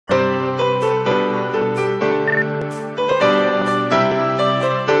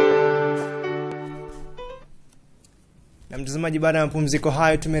Mtazamaji, baada ya mapumziko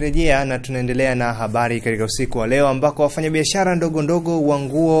hayo tumerejea na tunaendelea na habari katika usiku wa leo, ambako wafanyabiashara ndogo ndogo wa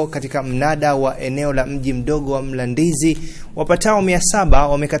nguo katika mnada wa eneo la mji mdogo wa Mlandizi wapatao 700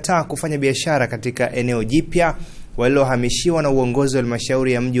 wamekataa kufanya biashara katika eneo jipya walilohamishiwa na uongozi wa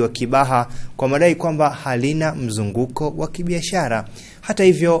halmashauri ya mji wa Kibaha kwa madai kwamba halina mzunguko wa kibiashara. Hata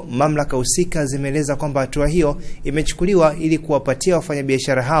hivyo, mamlaka husika zimeeleza kwamba hatua hiyo imechukuliwa ili kuwapatia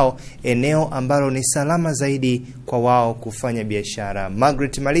wafanyabiashara hao eneo ambalo ni salama zaidi kwa wao kufanya biashara.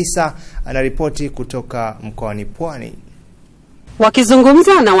 Margaret Malisa anaripoti kutoka mkoani Pwani.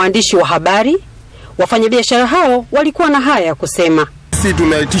 Wakizungumza na waandishi wa habari, wafanyabiashara hao walikuwa na haya ya kusema. Sisi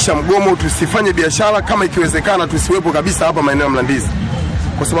tunaitisha mgomo, tusifanye biashara, kama ikiwezekana tusiwepo kabisa hapa maeneo ya Mlandizi.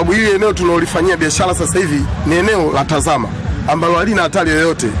 Kwa sababu hili eneo tunalolifanyia biashara sasa hivi ni eneo la tazama ambalo halina hatari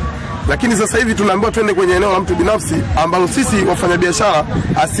yoyote. Lakini sasa hivi tunaambiwa twende kwenye eneo la mtu binafsi ambalo sisi wafanyabiashara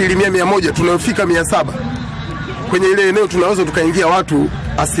 100% tunayofika 700. Kwenye ile eneo tunaweza tukaingia watu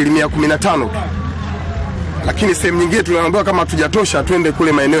 15%. Lakini sehemu nyingine tunaambiwa kama hatujatosha twende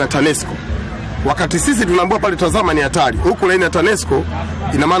kule maeneo ya TANESCO. Wakati sisi tunaambiwa pale tazama ni hatari. Huko laini ya TANESCO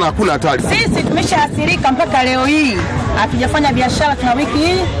ina maana hakuna hatari. Sisi tumeshaathirika mpaka leo hii. Hatujafanya biashara, tuna wiki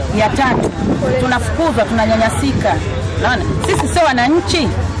hii ya 3. Tunafukuzwa, tunanyanyasika. Naona sisi sio wananchi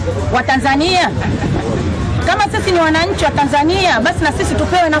wa Tanzania. Kama sisi ni wananchi wa Tanzania, basi na sisi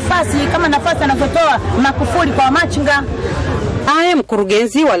tupewe nafasi kama nafasi anazotoa Magufuli kwa machinga. Haya,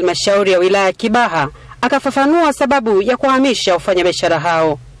 mkurugenzi wa halmashauri ya wilaya ya Kibaha akafafanua sababu ya kuhamisha wafanyabiashara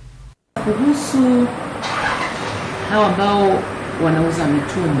hao. Kuhusu hao ambao wanauza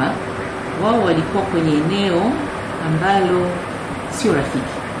mitumba, wao walikuwa kwenye eneo ambalo sio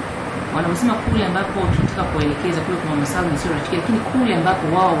rafiki. Wanasema kule ambapo tunataka kuelekeza kule kwa masabu ni sio rafiki, lakini kule ambapo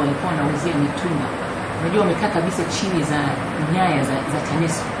wao walikuwa wanauzia mitumba, unajua wamekaa kabisa chini za nyaya za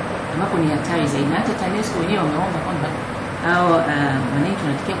TANESCO, ambapo ni hatari zaidi. Na hata TANESCO wenyewe wameomba kwamba hao wananchi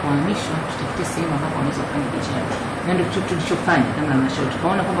tunatakiwa kuhamishwa, tutafute sehemu ambapo wanaweza kufanya biashara. Na ndio tulichofanya kama halmashauri.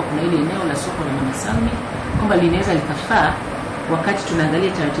 Tukaona kwamba kuna ile eneo la soko la Mamasalmi kwamba linaweza likafaa wakati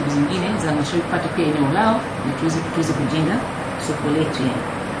tunaangalia taratibu zingine za halmashauri kupata pia eneo lao na tuweze kujenga soko letu.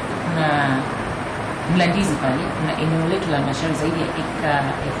 Na Mlandizi pale kuna eneo letu la halmashauri zaidi ya eka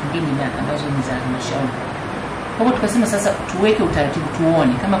 2000 na ambazo ni za halmashauri. Kwa hiyo tukasema sasa tuweke utaratibu,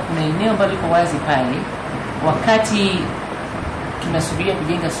 tuone kama kuna eneo ambalo liko wazi pale, wakati tunasubiria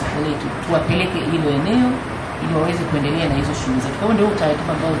kujenga soko letu tuwapeleke hilo eneo ili waweze kuendelea na hizo shughuli zao. Kwa hiyo ndio utaratibu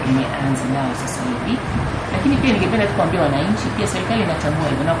ambao tumeanza nao sasa hivi. Lakini pia ningependa kuambia wananchi pia serikali inatambua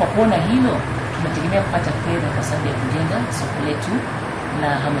hivyo, na kwa kuona hilo tunategemea kupata fedha kwa sababu ya kujenga soko letu na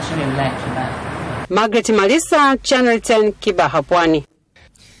halmashauri ya wilaya Kibaha. Margaret Malisa, Channel 10, Kibaha, Pwani.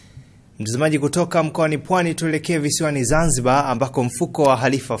 Mtazamaji, kutoka mkoani Pwani tuelekee visiwani Zanzibar, ambako mfuko wa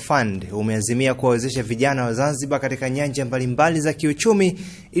Halifa Fund umeazimia kuwawezesha vijana wa Zanzibar katika nyanja mbalimbali za kiuchumi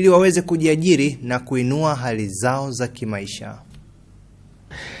ili waweze kujiajiri na kuinua hali zao za kimaisha.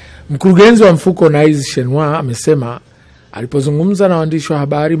 Mkurugenzi wa mfuko Naiz Shenwa amesema alipozungumza na waandishi wa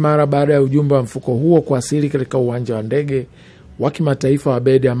habari mara baada ya ujumbe wa mfuko huo kuwasili katika uwanja wa ndege wa kimataifa wa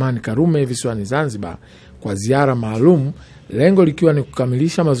Abeid Amani Karume visiwani Zanzibar kwa ziara maalum, lengo likiwa ni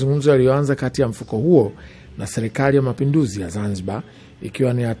kukamilisha mazungumzo yaliyoanza kati ya mfuko huo na serikali ya mapinduzi ya Zanzibar,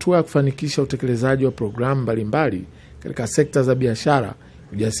 ikiwa ni hatua ya kufanikisha utekelezaji wa programu mbalimbali katika sekta za biashara,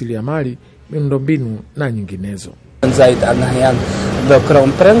 ujasiriamali, miundombinu na nyinginezo. Zaid Al Nahyan, the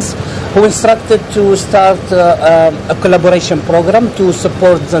Crown Prince, who instructed to start a collaboration program to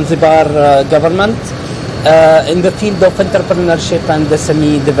support Zanzibar government in the field of entrepreneurship and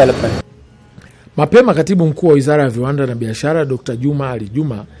SME development. Mapema katibu mkuu wa Wizara ya Viwanda na Biashara Dr. Juma Ali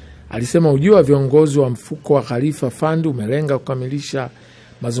Juma alisema ujio wa viongozi wa mfuko wa Khalifa Fund umelenga kukamilisha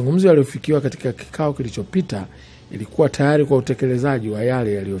mazungumzo yaliyofikiwa katika kikao kilichopita ilikuwa tayari kwa utekelezaji wa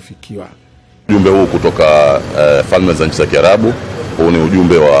yale yaliyofikiwa. Ujumbe huu kutoka Falme za Nchi za Kiarabu, huu ni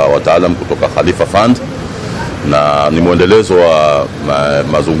ujumbe wa wataalamu kutoka Khalifa Fund na ni muendelezo wa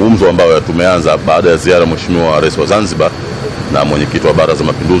mazungumzo ambayo tumeanza baada ya ziara Mheshimiwa Rais wa Zanzibar na mwenyekiti wa Baraza la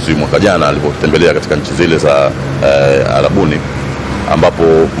Mapinduzi mwaka jana alipotembelea katika nchi zile za Arabuni, ambapo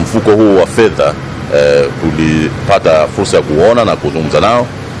mfuko huu wa fedha tulipata fursa ya kuona na kuzungumza nao,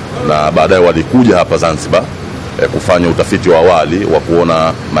 na baadaye walikuja hapa Zanzibar kufanya utafiti wa awali wa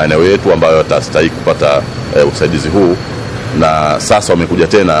kuona maeneo yetu ambayo yatastahili kupata usaidizi huu, na sasa wamekuja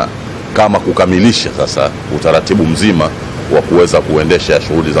tena kama kukamilisha sasa utaratibu mzima wa kuweza kuendesha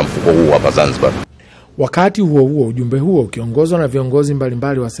shughuli za mfuko huu hapa Zanzibar. Wakati huo huo, ujumbe huo ukiongozwa na viongozi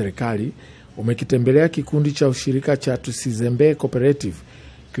mbalimbali wa serikali umekitembelea kikundi cha ushirika cha Tusizembe Cooperative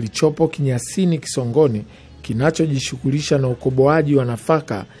kilichopo Kinyasini Kisongoni, kinachojishughulisha na ukoboaji wa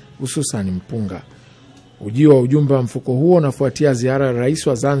nafaka hususan mpunga. Ujio wa ujumbe wa mfuko huo unafuatia ziara ya Rais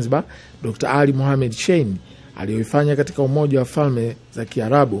wa Zanzibar Dr. Ali Mohamed Shein aliyoifanya katika Umoja wa Falme za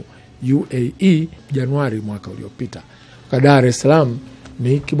Kiarabu UAE Januari mwaka uliopita. Kwa Dar es Salaam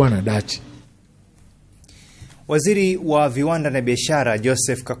ni Kibwana Dachi. Waziri wa Viwanda na Biashara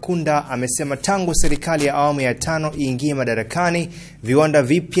Joseph Kakunda amesema tangu serikali ya awamu ya 5 iingie madarakani, viwanda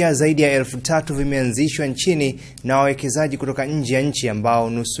vipya zaidi ya 1000 vimeanzishwa nchini na wawekezaji kutoka nje ya nchi ambao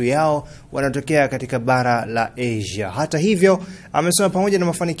nusu yao wanatokea katika bara la Asia. Hata hivyo, amesema pamoja na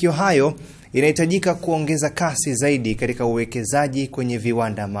mafanikio hayo, inahitajika kuongeza kasi zaidi katika uwekezaji kwenye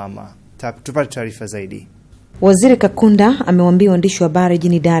viwanda mama. Tupate taarifa zaidi. Waziri Kakunda amewaambia waandishi wa habari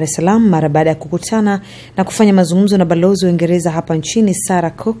jijini Dar es Salaam mara baada ya kukutana na kufanya mazungumzo na balozi wa Uingereza hapa nchini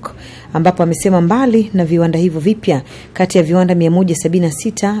Sarah Cook, ambapo amesema mbali na viwanda hivyo vipya, kati ya viwanda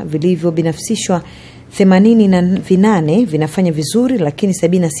 176 vilivyo binafsishwa, 88 vinafanya vizuri, lakini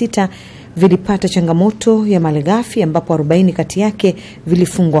 76 vilipata changamoto ya malighafi, ambapo 40 kati yake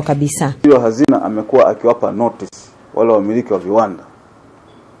vilifungwa kabisa. Hiyo hazina amekuwa akiwapa notice wale wamiliki wa viwanda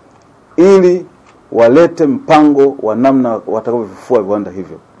ili walete mpango wa namna watakavyofufua viwanda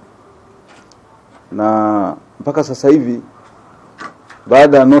hivyo. Na mpaka sasa hivi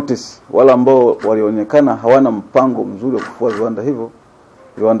baada ya notice, wale ambao walionekana hawana mpango mzuri wa kufufua viwanda hivyo,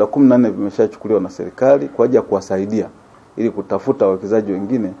 viwanda 14 vimeshachukuliwa na serikali kwa ajili ya kuwasaidia ili kutafuta wawekezaji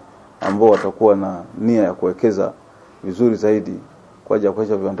wengine ambao watakuwa na nia ya kuwekeza vizuri zaidi kwa ajili ya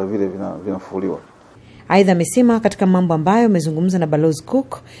kuacha viwanda vile vinafufuliwa. Aidha, amesema katika mambo ambayo amezungumza na Balozi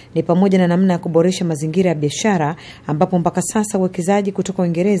Cook ni pamoja na namna ya kuboresha mazingira ya biashara, ambapo mpaka sasa uwekezaji kutoka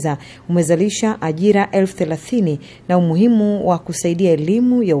Uingereza umezalisha ajira 30,000 na umuhimu wa kusaidia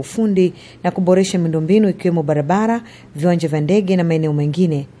elimu ya ufundi na kuboresha miundombinu ikiwemo barabara, viwanja vya ndege na maeneo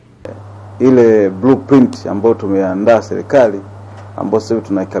mengine. Ile blueprint ambayo tumeandaa serikali, ambayo sasa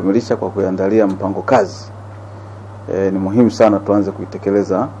tunaikamilisha kwa kuandalia mpango kazi, ni muhimu sana tuanze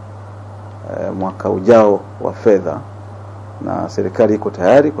kuitekeleza mwaka ujao wa fedha, na serikali iko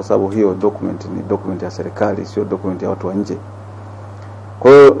tayari kwa sababu hiyo document ni document ya serikali, sio document ya watu wa nje.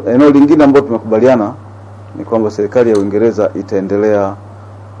 Kwa hiyo eneo lingine ambalo tumekubaliana ni kwamba serikali ya Uingereza itaendelea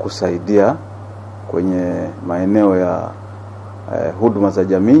kusaidia kwenye maeneo ya huduma za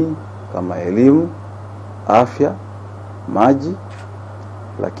jamii kama elimu, afya, maji,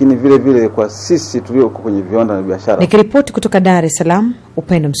 lakini vile vile kwa sisi tulioko kwenye viwanda na biashara. Nikiripoti kutoka Dar es Salaam,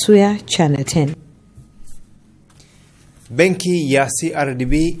 Upendo Msuya, Channel 10. Benki ya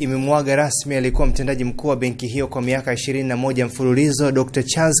CRDB imemwaga rasmi alikuwa mtendaji mkuu wa benki hiyo kwa miaka 21 mfululizo Dr.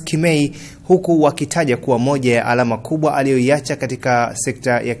 Charles Kimei, huku wakitaja kuwa moja ya alama kubwa aliyoiacha katika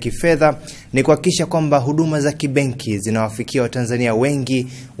sekta ya kifedha ni kuhakikisha kwamba huduma za kibenki zinawafikia Watanzania wengi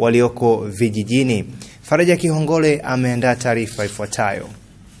walioko vijijini. Faraja Kihongole ameandaa taarifa ifuatayo.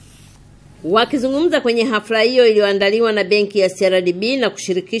 Wakizungumza kwenye hafla hiyo iliyoandaliwa na benki ya CRDB na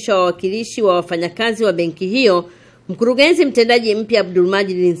kushirikisha wawakilishi wa wafanyakazi wa benki hiyo, mkurugenzi mtendaji mpya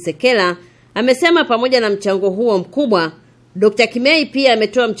Abdulmajid Nsekela amesema pamoja na mchango huo mkubwa, Dr. Kimei pia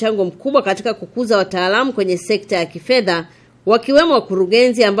ametoa mchango mkubwa katika kukuza wataalamu kwenye sekta ya kifedha, wakiwemo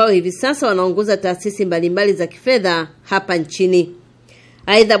wakurugenzi ambao hivi sasa wanaongoza taasisi mbalimbali za kifedha hapa nchini.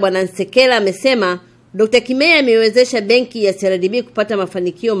 Aidha, Bwana Nsekela amesema Dr. Kimei amewezesha benki ya CRDB kupata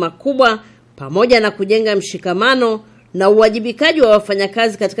mafanikio makubwa pamoja na kujenga mshikamano na uwajibikaji wa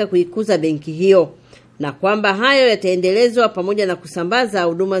wafanyakazi katika kuikuza benki hiyo, na kwamba hayo yataendelezwa pamoja na kusambaza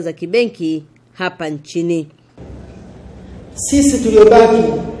huduma za kibenki hapa nchini. Sisi tuliobaki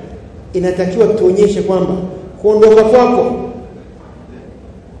inatakiwa tuonyeshe kwamba kuondoka kwako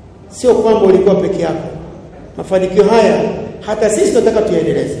sio kwamba ulikuwa peke yako. Mafanikio haya hata sisi tunataka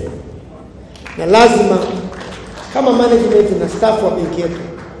tuendeleze. Na lazima kama management na staff wa benki yetu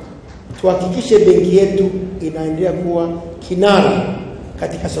tuhakikishe benki yetu inaendelea kuwa kinara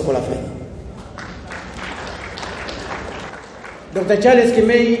katika soko la fedha. Dr. Charles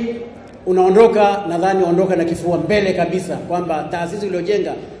Kimei unaondoka, nadhani ondoka na kifua mbele kabisa kwamba taasisi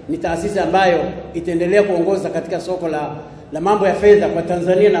iliyojenga ni taasisi ambayo itaendelea kuongoza katika soko la mambo ya fedha kwa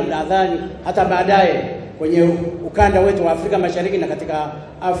Tanzania na nadhani hata baadaye kwenye ukanda wetu wa Afrika Mashariki na katika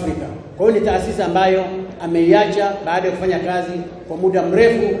Afrika. Kwa hiyo ni taasisi ambayo ameiacha baada ya kufanya kazi kwa muda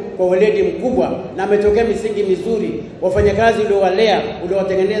mrefu kwa weledi mkubwa, na ametokea misingi mizuri. Wafanyakazi uliowalea,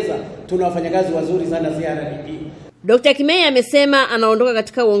 uliowatengeneza, tuna wafanyakazi wazuri sana CRDB. Dr. Kimei amesema anaondoka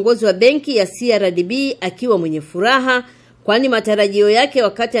katika uongozi wa benki ya CRDB akiwa mwenye furaha, kwani matarajio yake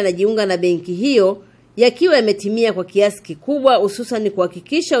wakati anajiunga na benki hiyo yakiwa yametimia kwa kiasi kikubwa, hususan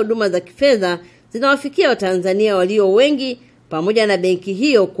kuhakikisha huduma za kifedha zinawafikia Watanzania walio wengi pamoja na benki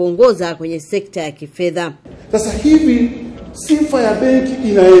hiyo kuongoza kwenye sekta ya kifedha. Sasa hivi sifa ya benki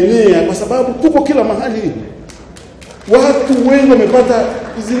inaenea kwa sababu tuko kila mahali. Watu wengi wamepata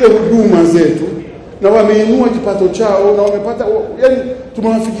zile huduma zetu na wameinua kipato chao na wamepata, yani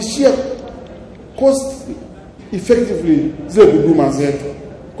tumewafikishia cost effectively zile huduma zetu.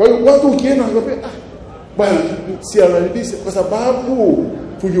 Kwa hiyo watu ukienda wanakuambia bwana CRDB, kwa sababu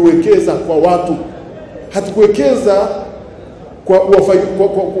tuliwekeza kwa watu, hatukuwekeza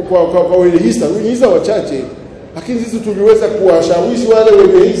kwa wenye hisa wachache, lakini sisi tuliweza kuwashawishi wale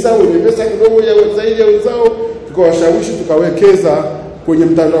wenye hisa wenye pesa kidogo ya zaidi ya wenzao, tukawashawishi tukawekeza kwenye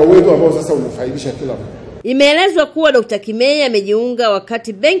mtandao wetu ambao sasa unafaidisha kila mtu. Imeelezwa kuwa Dr. Kimei amejiunga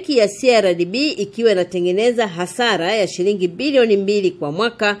wakati benki ya CRDB ikiwa inatengeneza hasara ya shilingi bilioni 2 kwa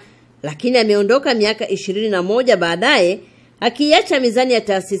mwaka, lakini ameondoka miaka 21 baadaye akiacha mizani ya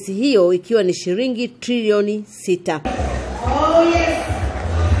taasisi hiyo ikiwa ni shilingi trilioni 6. Oh yes.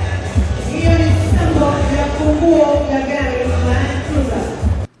 Hiyo ni sambo ya funguo ya gari la Cruiser.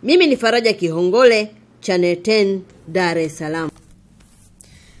 Mimi ni Faraja Kihongole, Channel 10, Dar es Salaam.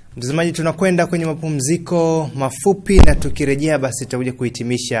 Mtazamaji, tunakwenda kwenye mapumziko mafupi na tukirejea basi tutakuja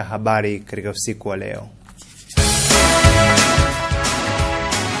kuhitimisha habari katika usiku wa leo.